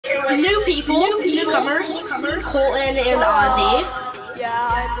new people, newcomers, Colton and Ozzy. Yeah,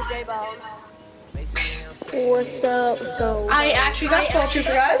 I'm the J-Bone. What's up? Let's go. I actually got sponsored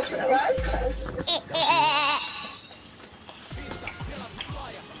for guys. So.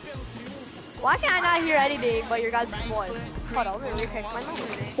 Why can I not hear anything but your guys' voice? Hold on, let me reconnect my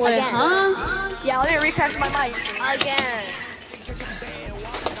mic. Wait, Again. huh? Yeah, let me reconnect my mic. Again.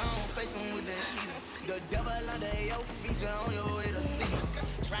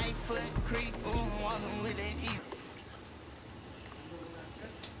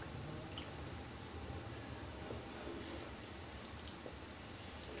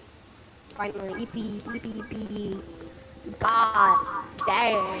 Finally, EP. God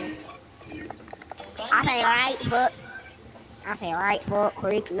dang. I say right foot,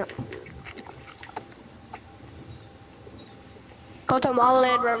 quick. No. Colton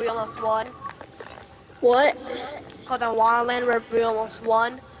Wonderland where we almost won. What? Colton Wonderland where we almost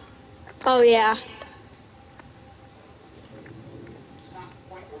won. Oh yeah.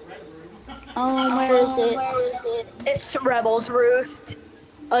 Where is it? It's Rebels Roost.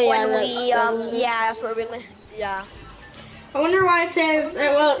 Oh yeah. When we yeah, that's where we live. Yeah. I wonder why it says,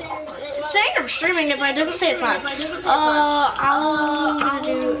 well, it's saying I'm streaming it, but it doesn't say it's live. I'm gonna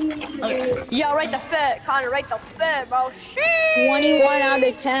do, okay. Yo, rate the fit, Connor, rate the fit, bro. Shit. 21 out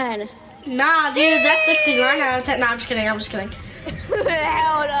of 10. Nah, dude, that's 69 out of 10. Nah, I'm just kidding, Hold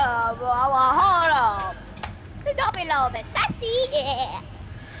up, bro. Hold up. Don't be a little bit sassy. Yeah.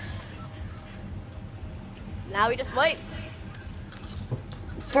 Now we just wait.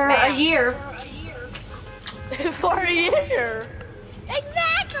 For a year. For a year.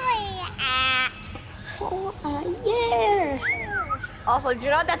 Exactly. For a year. Also, do you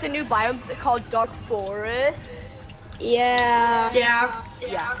know that the new biomes are called Dark Forest? Yeah. Yeah.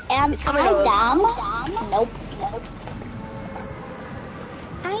 Am It's coming I over. dumb? Nope.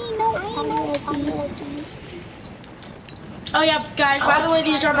 I know. Oh yeah, guys, by the way,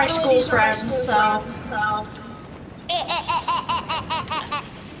 these are my school friends, so.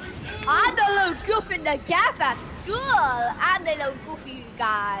 I'm the little goof in the gap at school. I'm the little goofy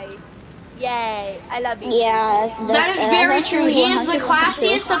guy. Yay, I love you. Yeah. That is very true. He is the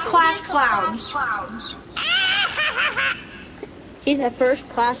classiest of class clowns. He's the first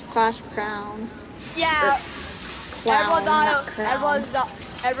class crown. Yeah. Clown, not crown.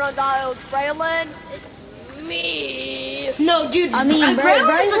 Everyone thought it was Braylon. It's me. No, dude, I mean,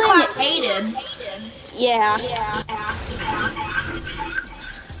 Braylon is a Braylon- class hated. Yeah.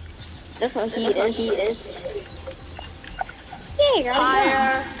 That's what he is. Yeah,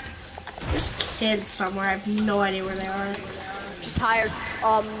 Hire. There's kids somewhere. I have no idea where they are. Just hired a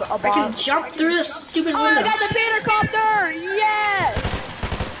I can bomb. jump through this stupid Oh, I window. got the Peter Copter! Yes!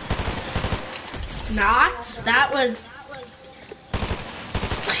 Not. That was.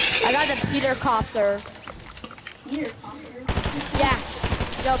 I got the Peter Copter. Yeah.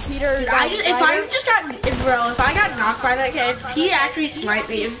 Yo, Peter. If I got knocked by that kid, if he actually sniped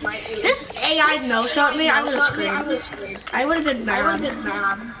me. If this AI no-scoped me, I would have screamed. I would have been mad.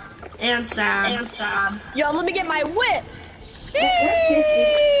 And sad. Yo, let me get my whip.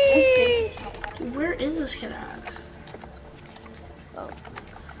 Sheesh. Where is this kid at?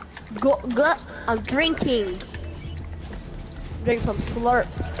 Go. I'm drinking. Drink some slurp.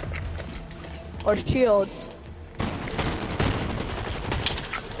 Or shields.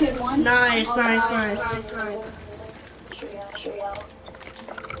 Nice.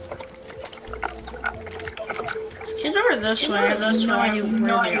 Kids over this way. I have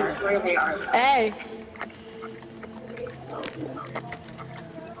no idea where they are. Hey.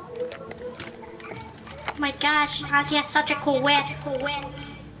 Oh my gosh, Ozzy has such a cool whip.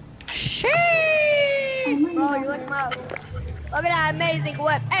 Sheesh. Bro, you look my. Look at that amazing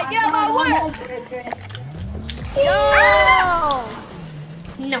whip. Hey, get out my whip. No.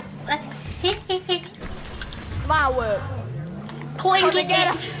 My whip. Coin, Colton, get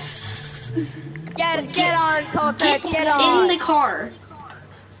on, Colton, get on. In the car.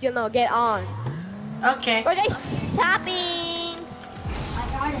 You know, get on. Okay. Are they shopping?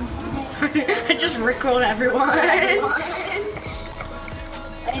 I just rickrolled everyone.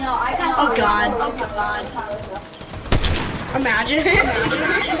 Oh god. Imagine.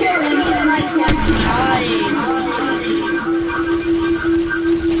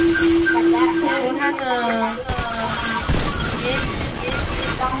 Someone has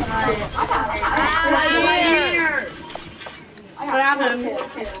what happened?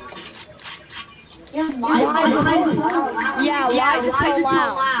 Yeah, why is it so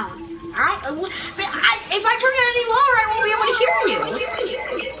loud? If I turn it any louder, I won't be able to hear you.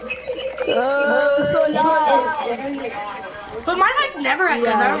 So loud. But my mic never echoes.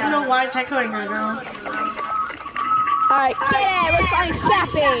 I don't know why it's echoing right now. Alright, get it! We're trying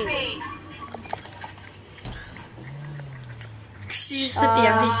shopping! You just hit the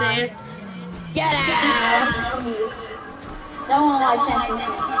NPC. Get out! No one likes NPC.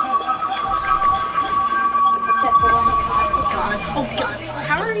 Except for one. Oh god.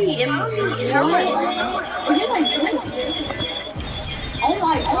 How are you in? How are you? Is it like this? Oh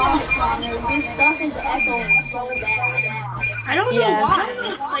my gosh, Connor, this stuff is echoing so bad. I don't know why.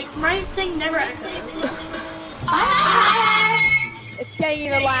 Like, my thing never echoes. It's getting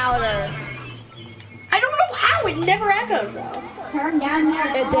even louder. I don't know how. It never echoes, though. Turn down your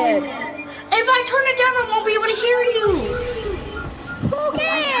It did. If I turn it down, I won't be able to hear you.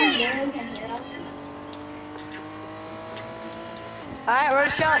 Okay. Alright, we're gonna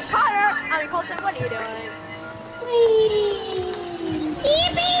show Connor. Colton, what are you doing?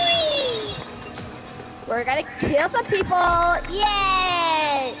 We're gonna kill some people.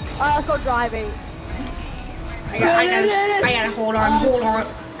 Yay! Oh, let's go driving. I gotta hold on.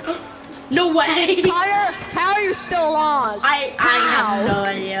 No way. Connor, how are you still on? I have no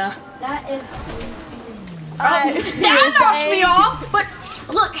idea. That is. Alright, That knocks me off, but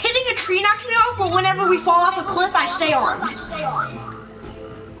look, hitting a tree knocks me off, but whenever we fall off a cliff, I stay on.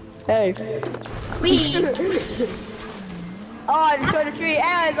 Hey. Oh, I destroyed a tree.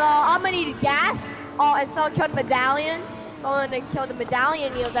 And I'm gonna need gas. Oh, and someone killed the medallion. Someone that killed the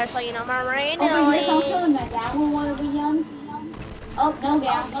medallion. He was actually, you know, my brain. Over here, I'll kill him. That one want to be young. Oh, no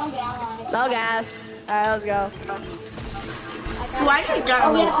gas. No gas. Alright, let's go. Ooh, I just got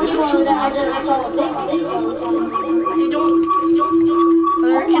a little boost.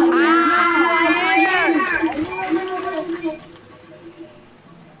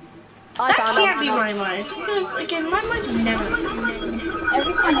 That can't be my mic. Because, again, my mic never.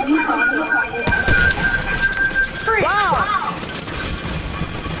 Every time you talk, Wow!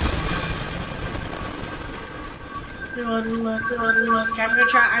 I'm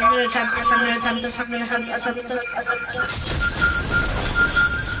gonna attempt this.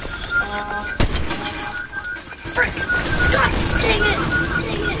 Frick! God dang it!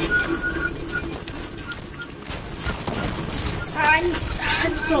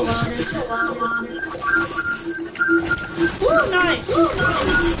 I'm so loud. Ooh, nice!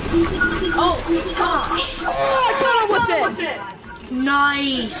 Oh, gosh! Oh, I got him with it!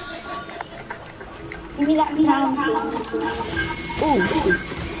 Nice! give me that crown. Ooh.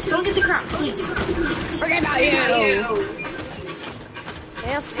 Don't get the crown, please. Forget about you!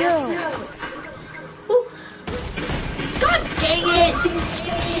 Stand still. Ooh. God dang it!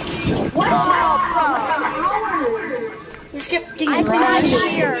 Wow, bro. We just kept getting I cannot right.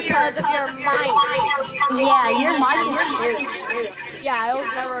 hear because of your mic. Yeah, your mic is weird. Yeah, it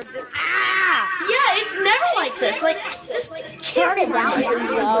was never. Ah! Yeah, it's never like this. Like, just Turn it down,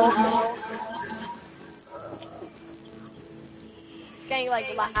 though. It's getting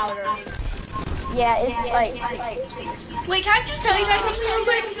like louder. Yeah, it's like. wait, can I just tell you guys something real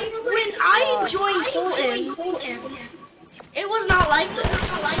quick? When I joined Colton, it was not like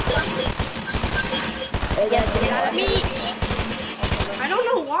this. I don't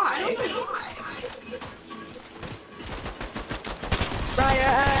know why.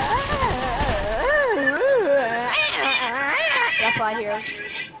 That's why I hear.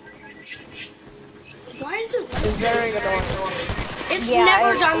 Why is it? It's very annoying. It's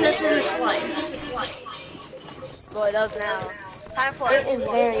never done this in its life. Well, it does now. Time for It is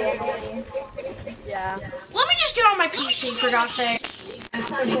very annoying. Yeah. Let me just get on my PC for God's sake.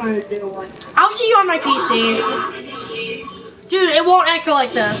 I'll see you on my PC. Dude, it won't echo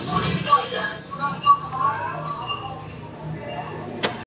like this.